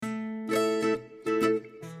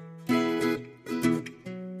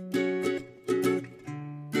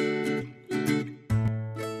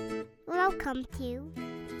Welcome to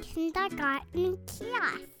Kindergarten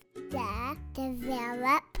Kiosk, the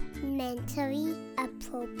developmentally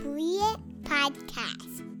appropriate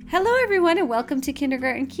podcast. Hello, everyone, and welcome to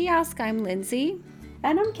Kindergarten Kiosk. I'm Lindsay.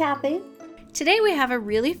 And I'm Kathy. Today we have a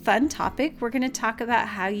really fun topic. We're going to talk about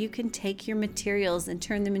how you can take your materials and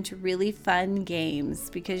turn them into really fun games,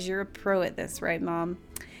 because you're a pro at this, right, Mom?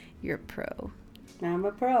 You're a pro. I'm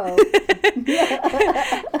a pro.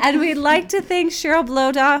 And we'd like to thank Cheryl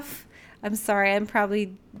Blodoff. I'm sorry, I'm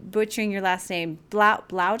probably butchering your last name.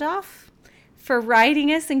 Blaudoff, for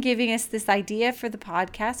writing us and giving us this idea for the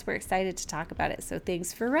podcast. We're excited to talk about it. So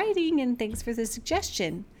thanks for writing and thanks for the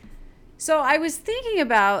suggestion. So I was thinking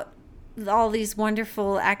about all these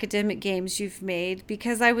wonderful academic games you've made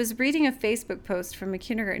because I was reading a Facebook post from a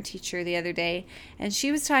kindergarten teacher the other day, and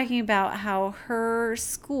she was talking about how her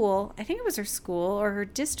school, I think it was her school or her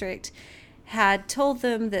district, had told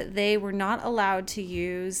them that they were not allowed to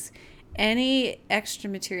use any extra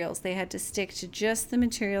materials. They had to stick to just the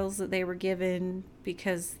materials that they were given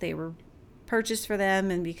because they were purchased for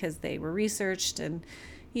them and because they were researched, and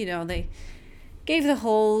they gave the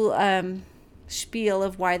whole spiel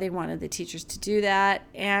of why they wanted the teachers to do that.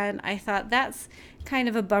 And I thought that's kind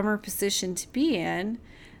of a bummer position to be in,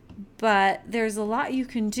 but there's a lot you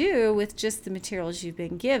can do with just the materials you've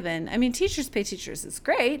been given. I mean, Teachers Pay Teachers is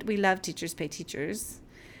great. We love Teachers Pay Teachers.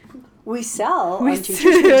 We sell on Teachers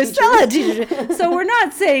Pay Teachers. Sell on Teachers. So we're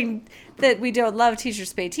not saying that we don't love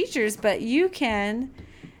Teachers Pay Teachers, but you can,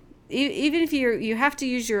 even if you have to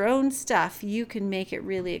use your own stuff, you can make it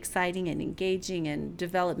really exciting and engaging and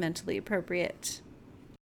developmentally appropriate.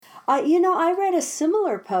 I read a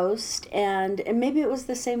similar post, and maybe it was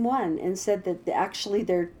the same one, and said that actually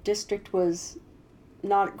their district was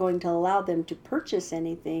not going to allow them to purchase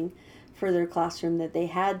anything for their classroom, that they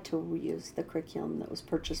had to use the curriculum that was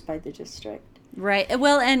purchased by the district. Right.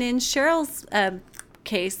 Well, and in Cheryl's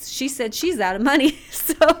case, she said she's out of money.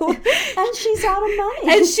 So and she's out of money.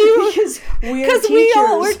 And because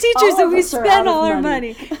we're teachers and we spend all our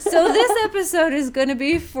money. So this episode is going to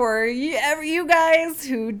be for you guys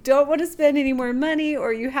who don't want to spend any more money,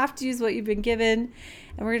 or you have to use what you've been given.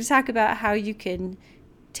 And we're going to talk about how you can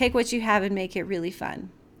take what you have and make it really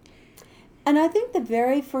fun. And I think the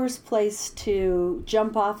very first place to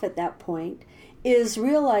jump off at that point is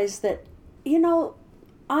realize that,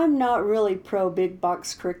 I'm not really pro big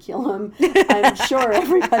box curriculum. I'm sure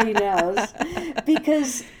everybody knows.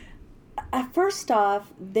 Because first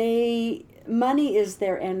off, money is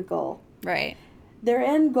their end goal. Right. Their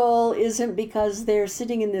end goal isn't because they're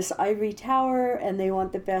sitting in this ivory tower and they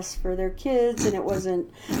want the best for their kids, and it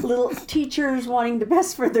wasn't little teachers wanting the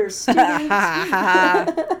best for their students.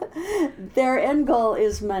 Their end goal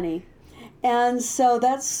is money. And so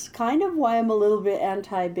that's kind of why I'm a little bit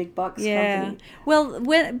anti-big box company. Well,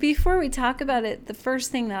 before we talk about it, the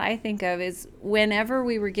first thing that I think of is whenever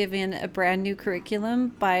we were given a brand new curriculum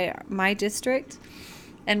by my district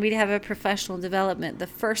and we'd have a professional development, the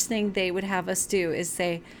first thing they would have us do is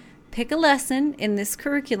say, pick a lesson in this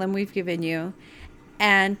curriculum we've given you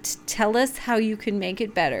and tell us how you can make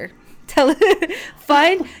it better.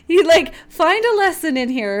 Find a lesson in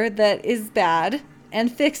here that is bad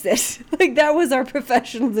and fix it. That was our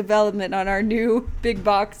professional development on our new big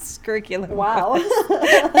box curriculum. Wow.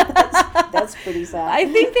 That's pretty sad. I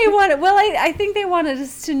think they wanted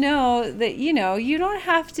us to know that, you don't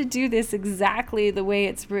have to do this exactly the way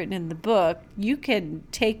it's written in the book. You can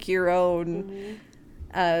take your own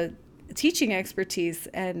teaching expertise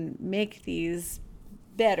and make these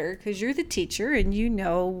better, because you're the teacher and you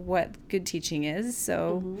know what good teaching is.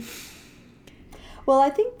 So Well,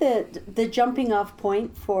 I think that the jumping off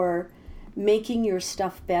point for making your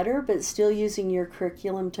stuff better but still using your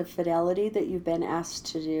curriculum to fidelity that you've been asked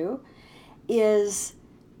to do is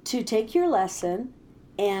to take your lesson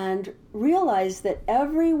and realize that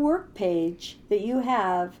every work page that you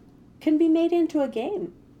have can be made into a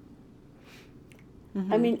game.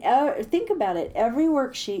 I mean, think about it. Every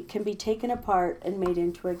worksheet can be taken apart and made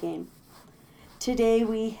into a game. Today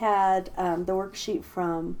we had the worksheet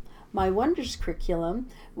from My Wonders curriculum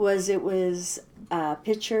was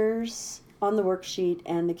pictures on the worksheet,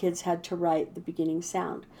 and the kids had to write the beginning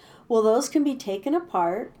sound. Well, those can be taken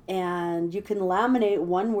apart, and you can laminate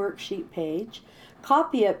one worksheet page,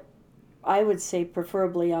 copy it, I would say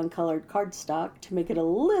preferably on colored cardstock to make it a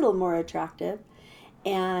little more attractive,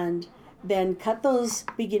 and then cut those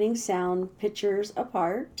beginning sound pictures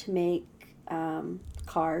apart to make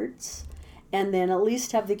cards, and then at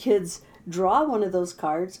least have the kids draw one of those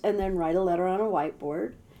cards and then write a letter on a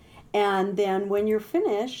whiteboard. And then when you're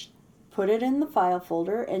finished, put it in the file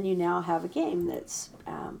folder, and you now have a game that's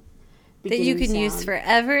That you can use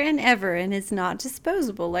forever and ever, and it's not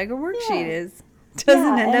disposable like a worksheet is.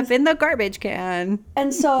 Doesn't end up in the garbage can.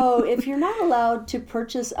 And so if you're not allowed to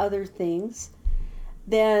purchase other things,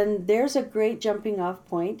 then there's a great jumping off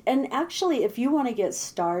point. And actually, if you want to get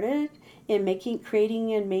started in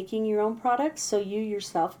creating and making your own products so you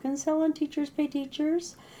yourself can sell on Teachers Pay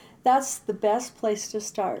Teachers, that's the best place to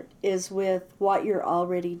start, is with what you're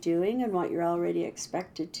already doing and what you're already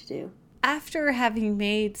expected to do. After having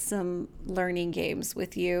made some learning games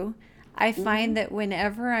with you, I find that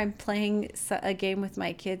whenever I'm playing a game with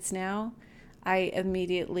my kids now, I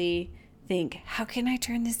immediately think, how can I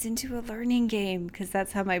turn this into a learning game? Because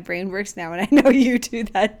that's how my brain works now, and I know you do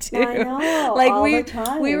that too. I know, like all the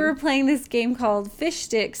time. We were playing this game called Fish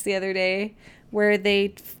Sticks the other day, where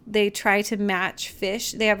they try to match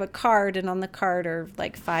fish. They have a card, and on the card are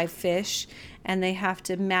like 5 fish, and they have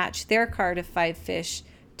to match their card of 5 fish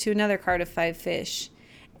to another card of 5 fish.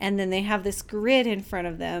 And then they have this grid in front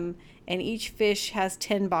of them, and each fish has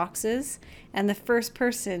 10 boxes, and the first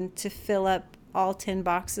person to fill up all 10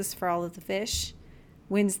 boxes for all of the fish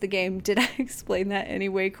wins the game. Did I explain that any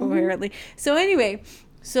way coherently? So anyway,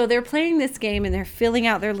 so they're playing this game, and they're filling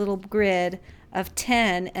out their little grid of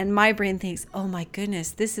 10, and my brain thinks, oh my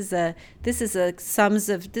goodness, this is a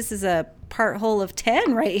part whole of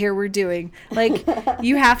 10 right here we're doing. Like,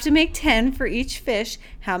 you have to make 10 for each fish.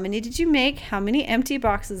 How many did you make? How many empty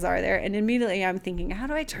boxes are there? And immediately I'm thinking, how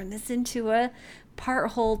do I turn this into a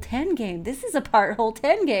part whole 10 game? This is a part whole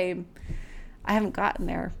 10 game. I haven't gotten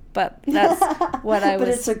there, but that's what I was. But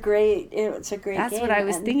it's a great game. That's what I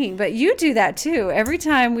was thinking. But you do that too. Every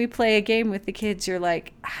time we play a game with the kids, you're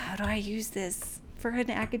like, how do I use this for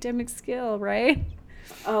an academic skill, right?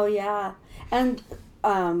 Oh, yeah. And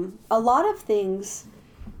a lot of things,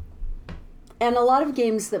 and a lot of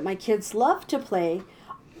games that my kids love to play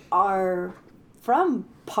are from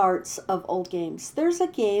parts of old games. There's a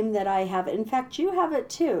game that I have. In fact, you have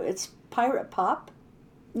it too. It's Pirate Pop.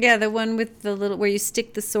 Yeah, the one with the little, where you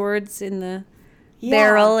stick the swords in the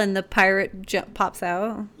barrel and the pirate pops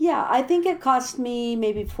out. Yeah, I think it cost me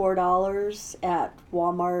maybe $4 at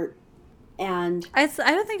Walmart. And I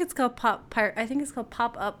don't think it's called Pop Pirate. I think it's called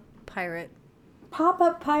Pop Up Pirate. Pop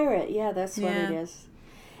Up Pirate. Yeah, that's what it is.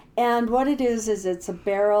 And what it is it's a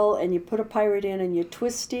barrel, and you put a pirate in, and you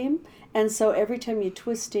twist him. And so every time you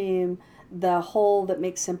twist him, the hole that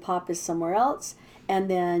makes him pop is somewhere else. And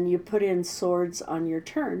then you put in swords on your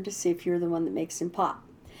turn to see if you're the one that makes him pop.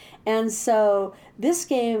 And so this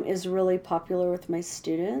game is really popular with my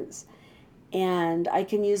students, and I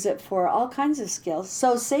can use it for all kinds of skills.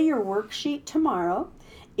 So say your worksheet tomorrow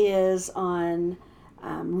is on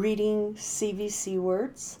reading CVC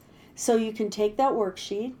words. So you can take that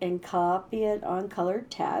worksheet and copy it on colored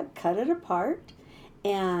tag, cut it apart,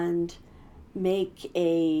 and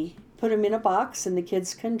put them in a box, and the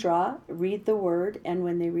kids can draw, read the word, and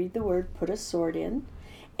when they read the word, put a sword in.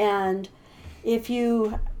 And if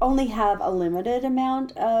you only have a limited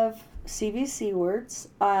amount of CVC words,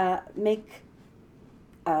 make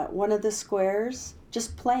one of the squares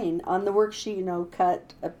just plain. On the worksheet,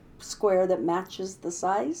 cut a square that matches the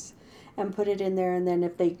size and put it in there. And then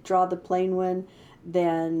if they draw the plain one,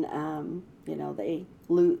 then, they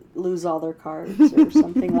lose all their cards or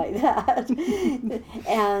something like that.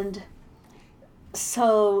 And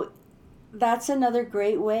so that's another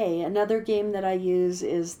great way. Another game that I use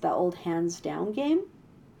is the old hands down game.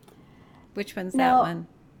 Which one's that one?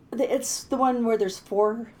 It's the one where there's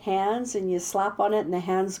 4 hands, and you slap on it and the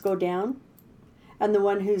hands go down. And the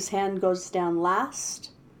one whose hand goes down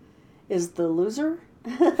last is the loser.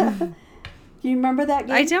 Do you remember that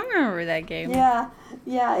game? I don't remember that game. Yeah,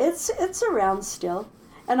 it's around still.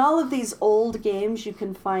 And all of these old games you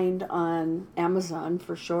can find on Amazon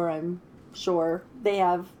for sure. I'm sure they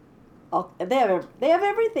have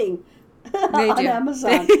everything on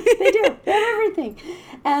Amazon. They do. They have everything.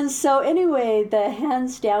 And so anyway, the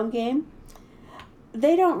hands down game,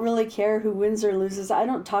 they don't really care who wins or loses. I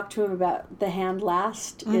don't talk to them about the hand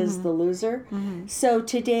last is the loser. Mm-hmm. So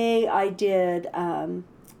today I did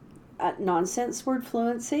nonsense word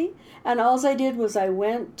fluency, and all I did was I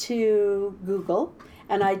went to Google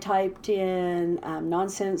and I typed in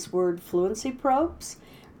nonsense word fluency probes,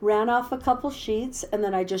 ran off a couple sheets, and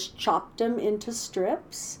then I just chopped them into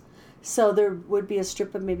strips. So there would be a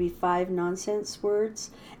strip of maybe 5 nonsense words.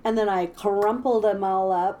 And then I crumpled them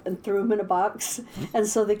all up and threw them in a box. And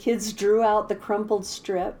so the kids drew out the crumpled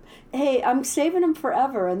strip. Hey, I'm saving them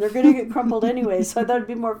forever, and they're going to get crumpled anyway, so I thought it'd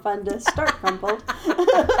be more fun to start crumpled.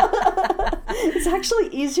 It's actually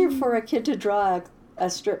easier for a kid to draw a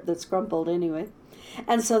strip that's crumpled anyway.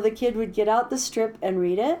 And so the kid would get out the strip and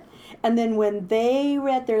read it. And then when they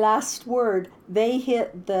read their last word, they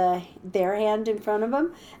hit their hand in front of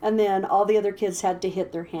them. And then all the other kids had to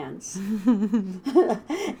hit their hands.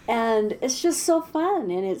 And it's just so fun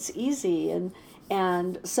and it's easy.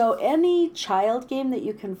 And so any child game that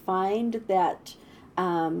you can find that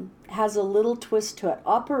has a little twist to it.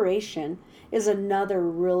 Operation is another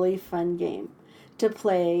really fun game to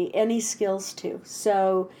play any skills to.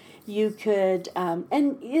 So you could,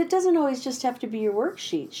 and it doesn't always just have to be your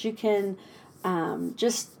worksheets. You can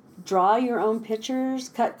just draw your own pictures,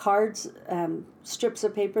 cut cards, strips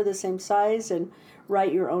of paper the same size, and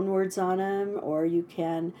write your own words on them. Or you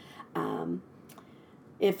can,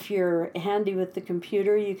 if you're handy with the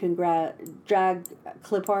computer, you can drag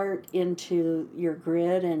clip art into your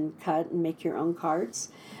grid and cut and make your own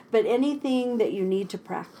cards. But anything that you need to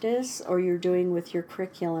practice or you're doing with your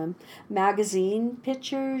curriculum, magazine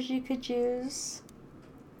pictures you could use.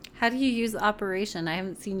 How do you use Operation? I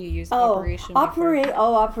haven't seen you use Operation before.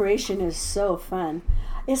 Operation is so fun.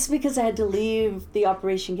 It's because I had to leave the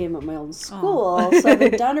Operation game at my old school, so I've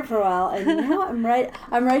been done it for a while, and now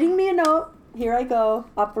I'm writing me a note. Here I go,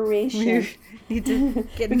 Operation. You need to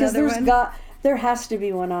get because another one. There has to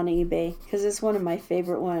be one on eBay because it's one of my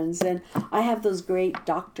favorite ones. And I have those great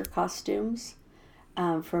doctor costumes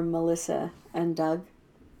from Melissa and Doug.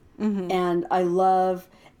 Mm-hmm. And I love,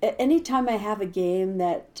 anytime I have a game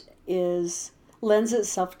that lends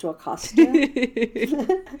itself to a costume,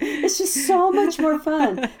 it's just so much more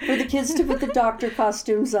fun for the kids to put the doctor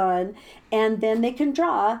costumes on. And then they can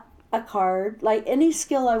draw a card, like any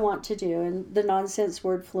skill I want to do. And the nonsense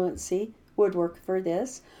word fluency would work for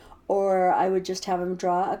this. Or I would just have them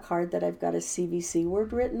draw a card that I've got a CVC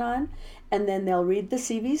word written on, and then they'll read the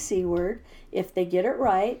CVC word. If they get it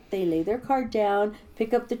right, they lay their card down,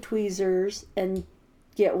 pick up the tweezers, and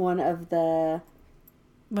get one of the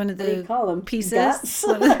what do you call them? Pieces? Guts.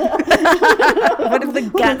 One of the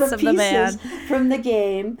guts of the man. From the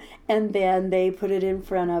game, and then they put it in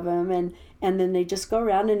front of them, and then they just go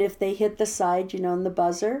around, and if they hit the side, in the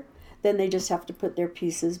buzzer, then they just have to put their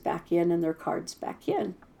pieces back in and their cards back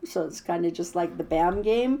in. So it's kind of just like the BAM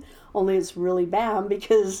game, only it's really BAM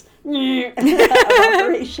because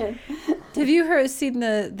Operation. Have you seen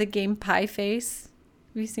the game Pie Face?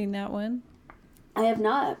 Have you seen that one? I have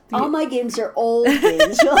not. All my games are old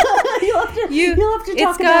games. You'll have to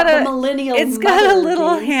talk about the millennial. It's got a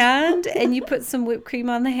little hand, and you put some whipped cream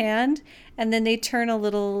on the hand, and then they turn a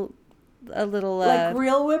little like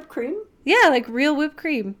real whipped cream. Yeah, like real whipped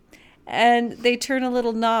cream. And they turn a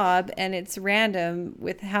little knob, and it's random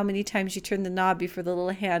with how many times you turn the knob before the little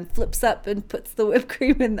hand flips up and puts the whipped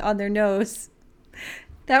cream on their nose.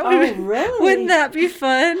 Really? Wouldn't that be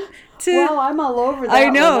fun? Wow, I'm all over that. I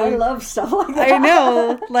know. I love stuff like that. I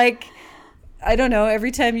know. Like, I don't know.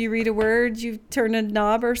 Every time you read a word, you turn a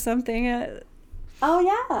knob or something. Oh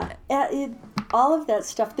yeah, all of that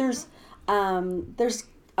stuff. There's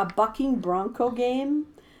a bucking bronco game.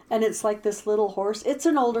 And it's like this little horse. It's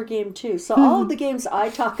an older game, too. So all of the games I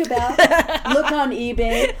talk about, look on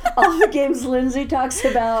eBay. All the games Lindsay talks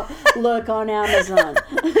about, look on Amazon.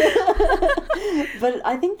 But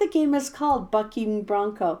I think the game is called Bucking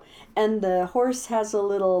Bronco. And the horse has a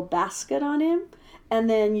little basket on him. And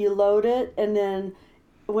then you load it. And then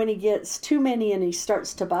when he gets too many and he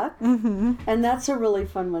starts to buck. Mm-hmm. And that's a really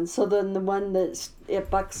fun one. So then the one that it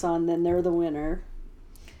bucks on, then they're the winner.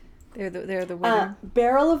 They're the winner.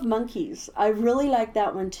 Barrel of Monkeys. I really like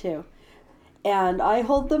that one too. And I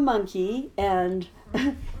hold the monkey, and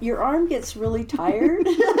your arm gets really tired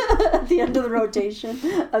at the end of the rotation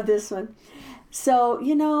of this one. So,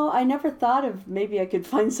 I never thought of maybe I could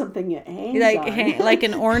find something that hangs on. Like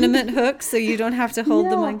an ornament hook, so you don't have to hold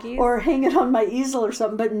the monkeys? Or hang it on my easel or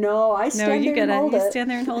something. But no, I stand there and hold it. You stand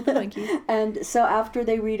there and hold the monkeys. And so after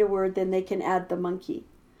they read a word, then they can add the monkey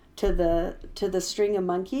to the string of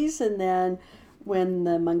monkeys, and then when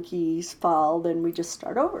the monkeys fall, then we just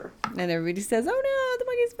start over. And everybody says, "Oh no, the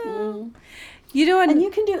monkeys fell." Mm. And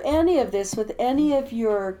you can do any of this with any of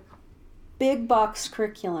your big box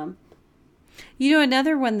curriculum.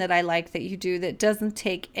 Another one that I like that you do that doesn't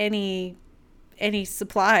take any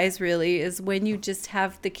supplies really is when you just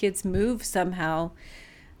have the kids move somehow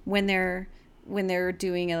when they're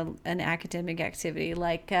doing an academic activity.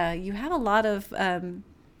 Like you have a lot of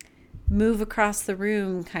move across the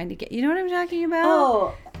room kind of get. You know what I'm talking about?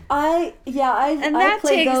 Oh, I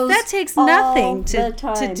play those. That takes nothing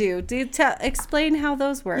to do. Explain how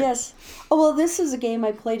those work. Yes. Oh, well, this is a game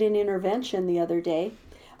I played in intervention the other day.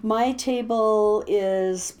 My table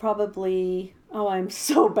is probably, I'm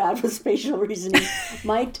so bad with spatial reasoning.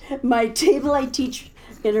 My table I teach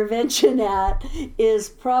intervention at is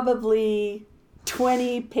probably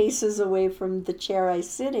 20 paces away from the chair I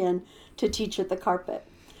sit in to teach at the carpet.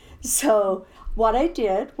 So what I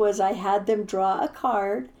did was I had them draw a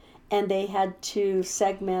card, and they had to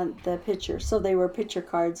segment the picture. So they were picture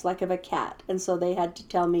cards like of a cat. And so they had to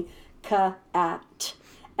tell me cat.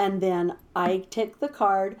 And then I took the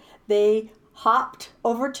card, they hopped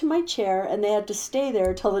over to my chair, and they had to stay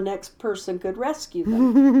there till the next person could rescue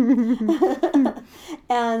them.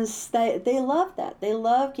 And they love that. They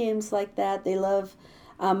love games like that. They love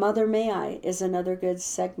Mother May I is another good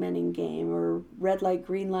segmenting game, or red light,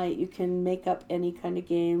 green light. You can make up any kind of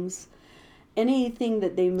games. Anything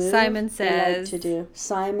that they move, Simon they like Says. to do.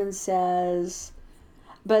 Simon Says.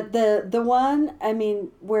 But the one, I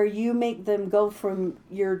mean, where you make them go from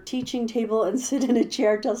your teaching table and sit in a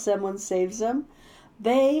chair till someone saves them,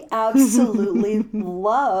 they absolutely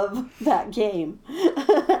love that game.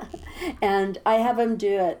 And I have them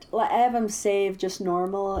do it. I have them save just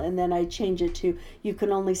normal, and then I change it to you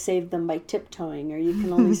can only save them by tiptoeing, or you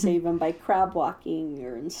can only save them by crab walking,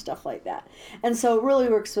 or and stuff like that. And so it really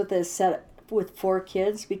works with a set with 4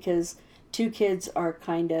 kids, because 2 kids are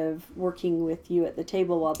kind of working with you at the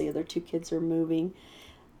table while the other 2 kids are moving.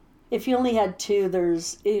 If you only had 2,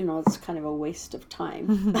 there's, it's kind of a waste of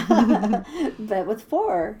time. But with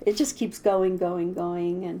 4, it just keeps going.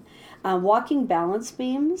 And walking balance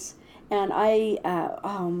beams. And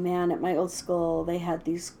at my old school, they had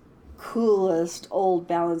these coolest old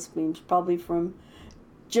balance beams, probably from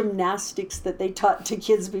gymnastics that they taught to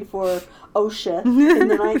kids before OSHA in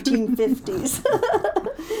the 1950s.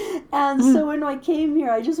 And so when I came here,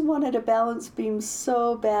 I just wanted a balance beam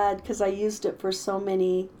so bad because I used it for so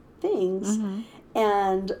many things. Mm-hmm.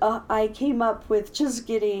 And I came up with just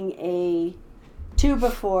getting a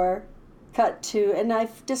 2x4 cut to, and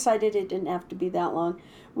I've decided it didn't have to be that long,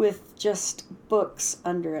 with just books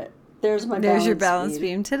under it. There's your balance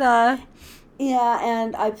beam. Ta-da! Yeah,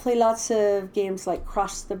 and I play lots of games like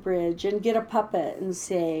Cross the Bridge, and get a puppet and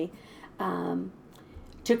say,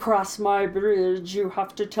 to cross my bridge, you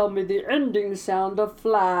have to tell me the ending sound of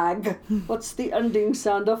flag. What's the ending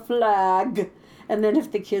sound of flag? And then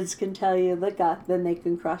if the kids can tell you then they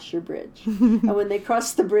can cross your bridge. And when they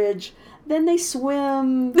cross the bridge, then they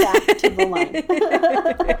swim back to the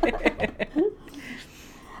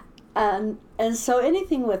line. And so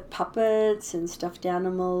anything with puppets and stuffed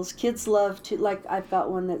animals, kids love to, like I've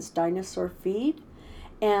got one that's dinosaur feed.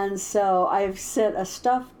 And so I've set a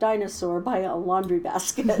stuffed dinosaur by a laundry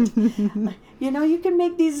basket. You can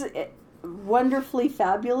make these wonderfully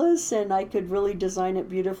fabulous, and I could really design it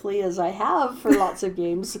beautifully, as I have for lots of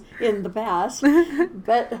games in the past.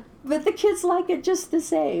 But the kids like it just the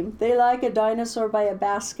same. They like a dinosaur by a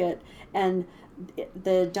basket, and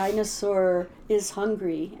the dinosaur is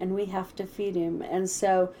hungry, and we have to feed him. And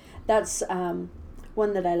so that's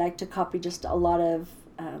one that I like to copy just a lot of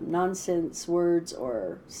nonsense words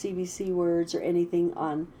or CBC words or anything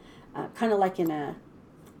on kind of like in a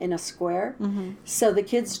square. Mm-hmm. So the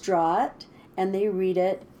kids draw it and they read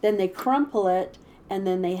it, then they crumple it, and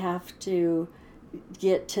then they have to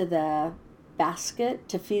get to the basket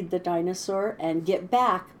to feed the dinosaur and get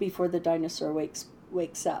back before the dinosaur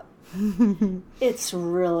wakes up. It's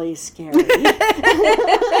really scary.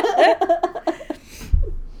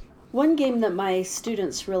 One game that my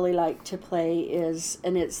students really like to play it's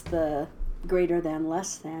the greater than,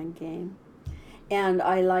 less than game. And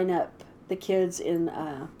I line up the kids in,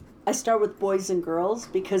 I start with boys and girls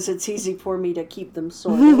because it's easy for me to keep them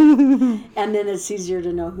sorted. And then it's easier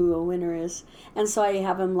to know who a winner is. And so I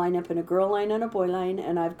have them line up in a girl line and a boy line,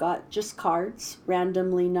 and I've got just cards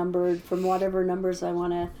randomly numbered from whatever numbers I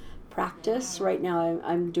want to practice. Right now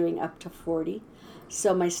I'm doing up to 40.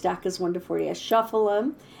 So my stack is 1 to 40. I shuffle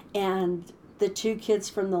them, and the 2 kids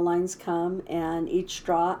from the lines come and each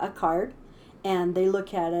draw a card, and they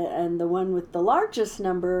look at it, and the one with the largest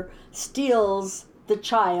number steals the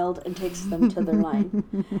child and takes them to their line.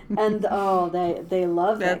 And they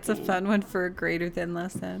love that. That's a fun one for a greater than,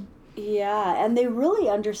 less than. Yeah, and they really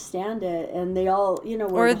understand it, and they all,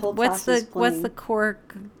 where the whole class is playing. What's the core?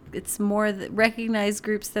 It's more recognized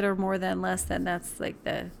groups that are more than, less than. That's like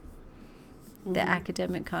the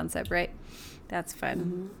academic concept, right? That's fun.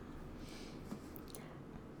 Mm-hmm.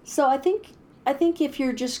 So I think if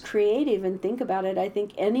you're just creative and think about it, I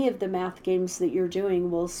think any of the math games that you're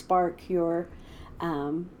doing will spark your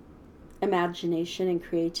imagination and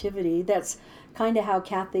creativity. That's kind of how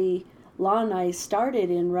Kathy Law and I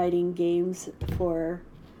started in writing games for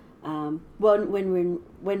when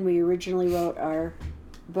we originally wrote our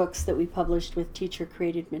books that we published with teacher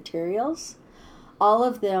created materials. All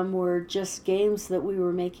of them were just games that we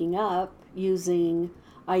were making up using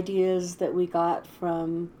ideas that we got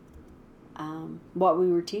from what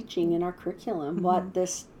we were teaching in our curriculum, what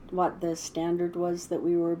the standard was that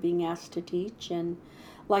we were being asked to teach, and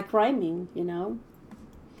like rhyming,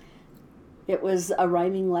 It was a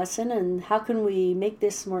rhyming lesson, and how can we make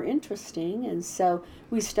this more interesting? And so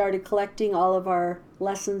we started collecting all of our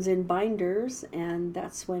lessons in binders, and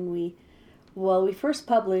that's when we first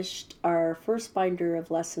published our first binder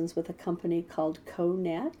of lessons with a company called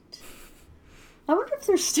CoNet. I wonder if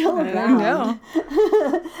they're still around. I don't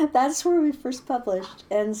know. That's where we first published.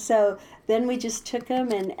 And so then we just took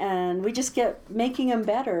them and we just kept making them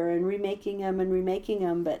better and remaking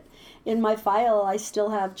them. But in my file, I still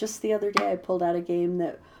have, just the other day, I pulled out a game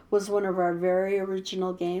that was one of our very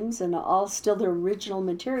original games and all still the original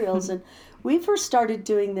materials. And we first started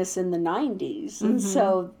doing this in the 90s. And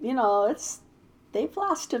so, they've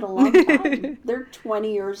lasted a long time. They're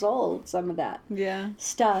 20 years old, some of that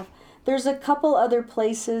stuff. There's a couple other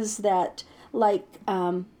places that, like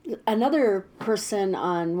another person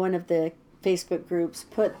on one of the Facebook groups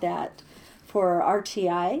put that for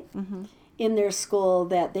RTI in their school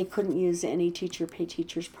that they couldn't use any teacher pay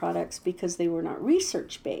teachers products because they were not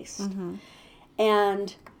research based.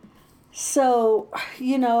 And so,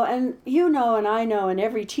 and I know, and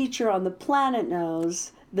every teacher on the planet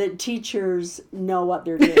knows that teachers know what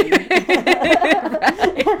they're doing.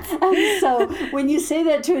 And so when you say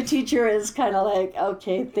that to a teacher, it's kind of like,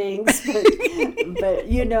 okay, thanks. But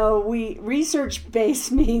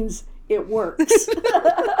research-based means it works.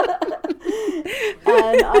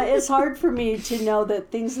 And it's hard for me to know that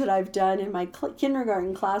things that I've done in my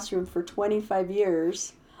kindergarten classroom for 25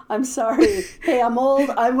 years, I'm sorry. Hey, I'm old.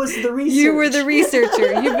 I was the researcher. You were the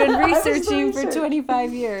researcher. You've been researching for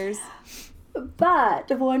 25 years. But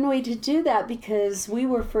one way to do that, because we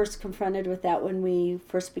were first confronted with that when we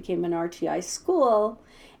first became an RTI school,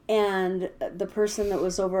 and the person that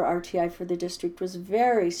was over RTI for the district was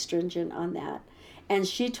very stringent on that. And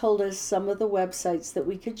she told us some of the websites that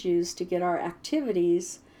we could use to get our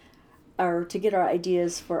activities or to get our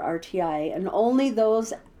ideas for RTI. And only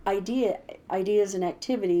those ideas and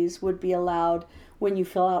activities would be allowed when you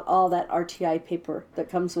fill out all that RTI paper that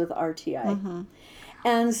comes with RTI.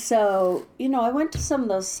 And so, I went to some of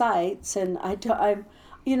those sites, and I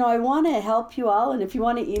want to help you all, and if you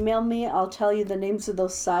want to email me, I'll tell you the names of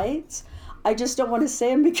those sites. I just don't want to say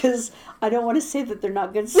them because I don't want to say that they're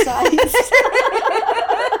not good sites.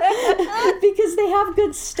 Because they have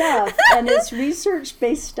good stuff, and it's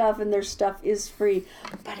research-based stuff, and their stuff is free,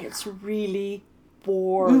 but it's really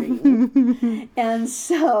boring. And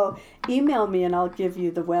so email me and I'll give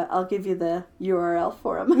you the URL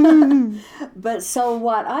for them. But so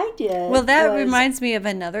what I did reminds me of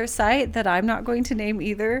another site that I'm not going to name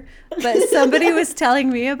either, but somebody was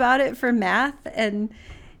telling me about it for math, and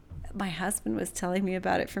my husband was telling me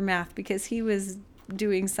about it for math because he was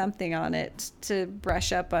doing something on it to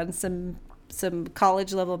brush up on some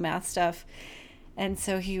college level math stuff. And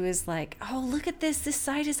so he was like, oh, look at this. This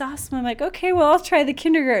site is awesome. I'm like, okay, well, I'll try the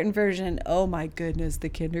kindergarten version. Oh, my goodness. The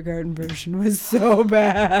kindergarten version was so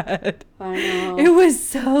bad. I know. It was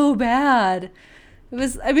so bad. It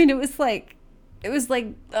was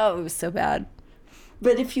so bad.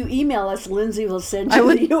 But if you email us, Lindsay will send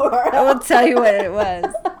you the URL. I will tell you what it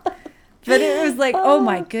was. But it was like, oh,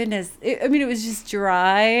 my goodness. It was just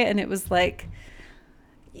dry. And it was like,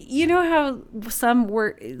 you know how some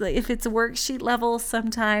work, like if it's a worksheet level,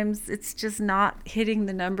 sometimes it's just not hitting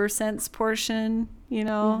the number sense portion,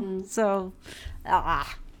 So,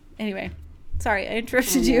 anyway, sorry, I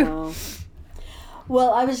interrupted you.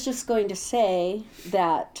 Well, I was just going to say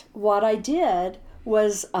that what I did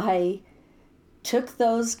was I took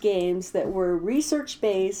those games that were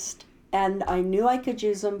research-based, and I knew I could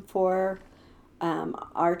use them for the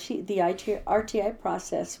RTI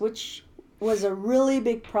process, which was a really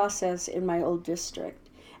big process in my old district,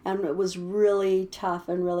 and it was really tough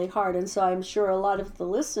and really hard. And so I'm sure a lot of the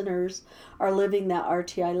listeners are living that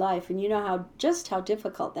RTI life, and you know how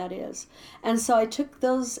difficult that is. And so I took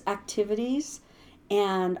those activities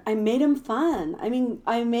and I made them fun. I mean,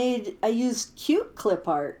 I used cute clip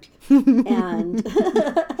art and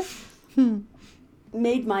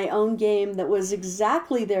made my own game that was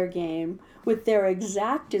exactly their game with their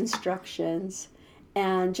exact instructions,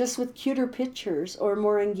 and just with cuter pictures or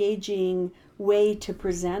more engaging way to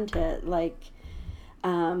present it, like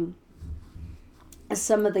some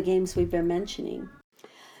of the games we've been mentioning.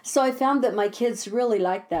 So I found that my kids really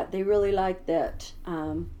liked that. They really liked that,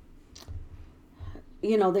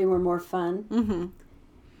 they were more fun.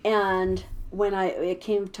 And when it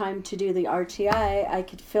came time to do the RTI, I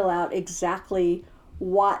could fill out exactly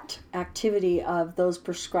what activity of those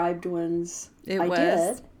prescribed ones It I was.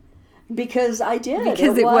 did. Because I did.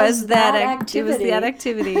 Because it was that activity. It was that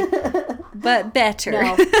activity. But better.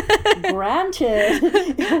 Now, granted,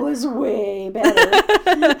 it was way better.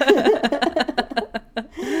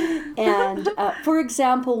 And for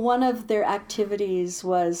example, one of their activities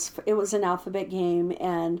was an alphabet game,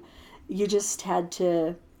 and you just had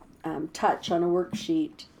to touch on a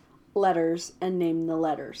worksheet letters and name the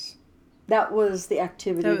letters. That was the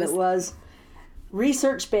activity that was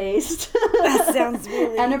research-based. That sounds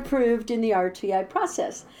really... and approved in the RTI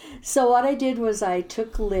process. So what I did was I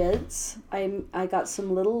took lids. I got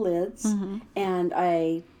some little lids, and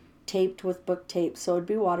I taped with book tape, so it'd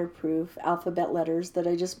be waterproof, alphabet letters that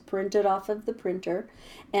I just printed off of the printer,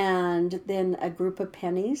 and then a group of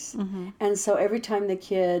pennies. And so every time the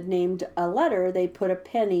kid named a letter, they put a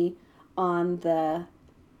penny on the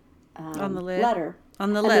lid? letter.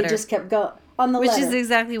 On the and letter. they just kept going on the Which letter. is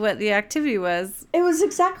exactly what the activity was. It was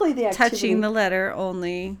exactly the activity. Touching the letter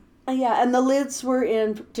only. Yeah, and the lids were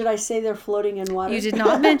in, did I say they're floating in water? You did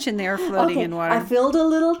not mention they were floating Okay, in water. I filled a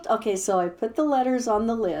little, so I put the letters on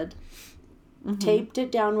the lid, taped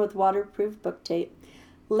it down with waterproof book tape,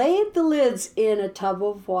 laid the lids in a tub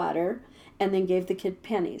of water, and then gave the kid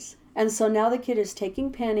pennies. And so now the kid is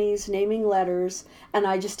taking pennies, naming letters, and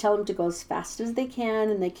I just tell them to go as fast as they can,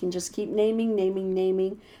 and they can just keep naming,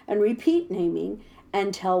 and repeat naming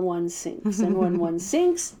until one sinks. And when one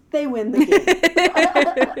sinks, they win the game.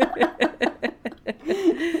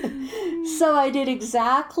 So I did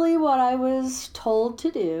exactly what I was told to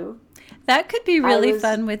do. That could be really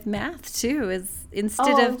fun with math, too, is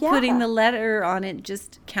instead of putting the letter on it,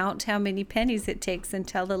 just count how many pennies it takes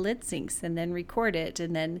until the lid sinks, and then record it,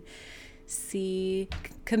 and then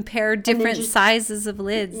compare different sizes of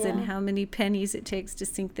lids and how many pennies it takes to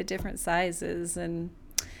sink the different sizes. And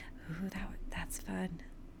that's fun.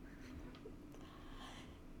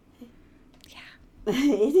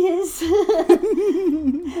 It is.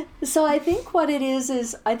 So I think what it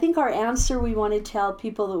is I think our answer we want to tell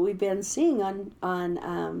people that we've been seeing on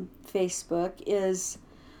Facebook is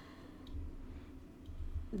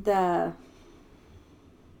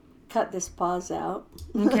cut this pause out.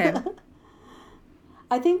 Okay.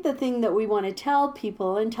 I think the thing that we want to tell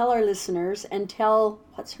people and tell our listeners and tell,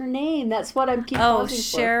 what's her name? That's what I'm keep pausing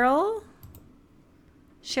Cheryl?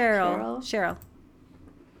 Cheryl. Cheryl.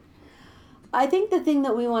 I think the thing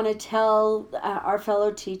that we want to tell our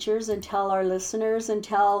fellow teachers and tell our listeners and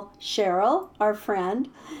tell Cheryl, our friend,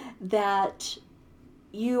 that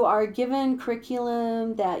you are given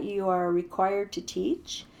curriculum that you are required to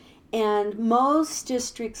teach, and most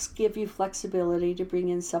districts give you flexibility to bring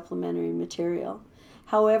in supplementary material.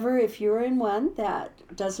 However, if you're in one that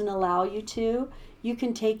doesn't allow you to, you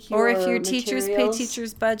can take your Or if your teachers pay materials-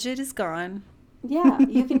 teachers budget is gone. Yeah,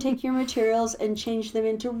 you can take your materials and change them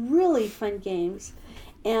into really fun games.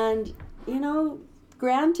 And,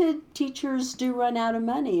 granted, teachers do run out of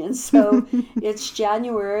money. And so it's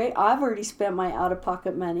January. I've already spent my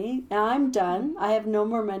out-of-pocket money. Now I'm done. I have no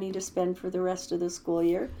more money to spend for the rest of the school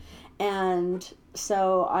year. And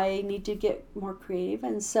so I need to get more creative.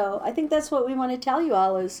 And so I think that's what we want to tell you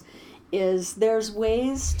all is there's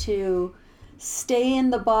ways to stay in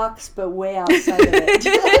the box, but way outside of it.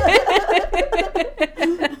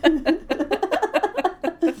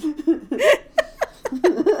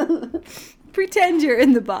 Pretend you're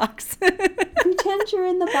in the box. Pretend you're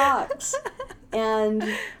in the box. And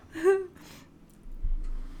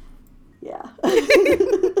yeah.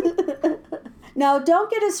 Now, don't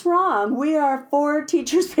get us wrong. We are for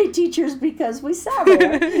Teachers Pay Teachers because we sell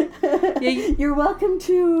it. You're welcome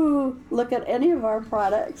to look at any of our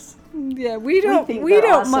products. Yeah, we don't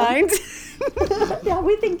awesome. mind. Yeah,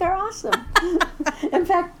 we think they're awesome. In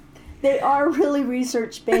fact, they are really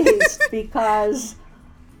research-based because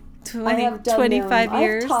I have done 25 them.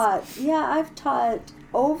 years. I've taught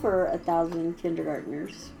over 1,000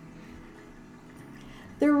 kindergartners.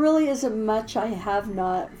 There really isn't much I have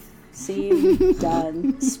not seen,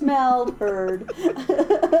 done, smelled, heard.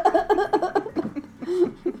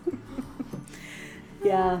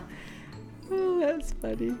 Yeah. Oh, that's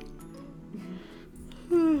funny.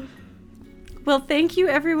 Well, thank you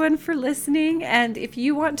everyone for listening. And if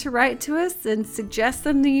you want to write to us and suggest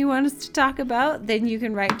something you want us to talk about, then you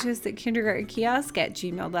can write to us at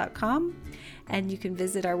kindergartenkiosk@gmail.com. And you can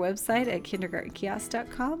visit our website at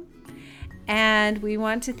kindergartenkiosk.com. And we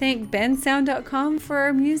want to thank bensound.com for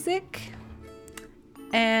our music.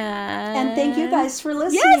 And thank you guys for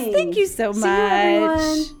listening. Yes, thank you so much. See you,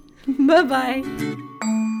 everyone. Bye-bye.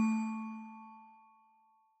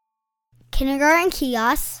 Kindergarten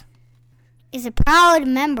Kiosk is a proud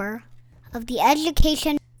member of the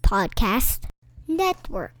Education Podcast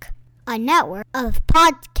Network, a network of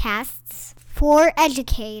podcasts for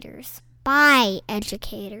educators by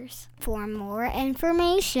educators. For more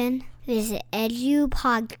information, visit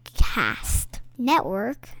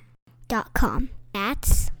edupodcastnetwork.com.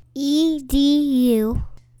 That's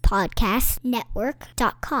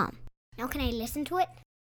edupodcastnetwork.com. Now can I listen to it?